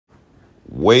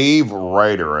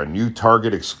Waverider, a new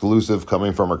Target exclusive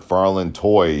coming from McFarlane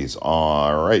Toys.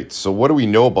 All right, so what do we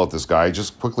know about this guy? I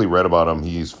just quickly read about him.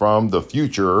 He's from the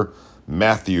future.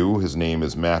 Matthew, his name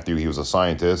is Matthew. He was a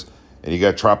scientist, and he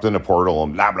got trapped in a portal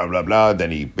and blah, blah, blah, blah. Then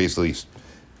he basically,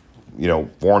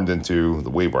 formed into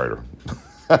the Waverider.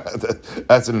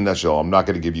 That's in a nutshell. I'm not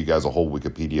going to give you guys a whole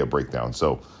Wikipedia breakdown.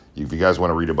 So if you guys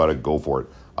want to read about it, go for it.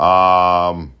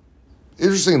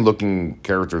 Interesting looking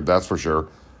character, that's for sure.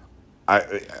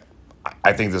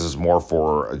 I think this is more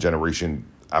for a generation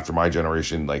after my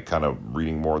generation, like kind of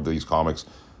reading more of these comics.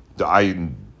 I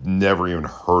never even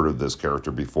heard of this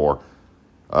character before.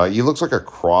 He looks like a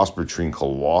cross between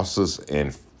Colossus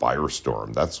and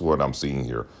Firestorm. That's what I'm seeing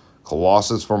here.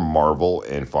 Colossus from Marvel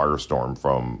and Firestorm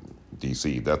from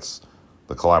DC. That's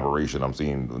the collaboration I'm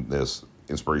seeing, this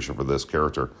inspiration for this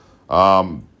character. It's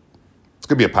going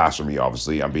to be a pass for me,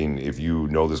 obviously. I mean, if you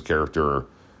know this character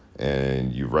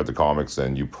and you've read the comics,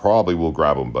 then you probably will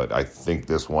grab them. But I think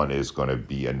this one is going to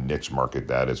be a niche market,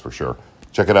 that is for sure.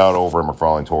 Check it out over at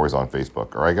McFarlane Toys on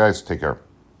Facebook. All right, guys, take care.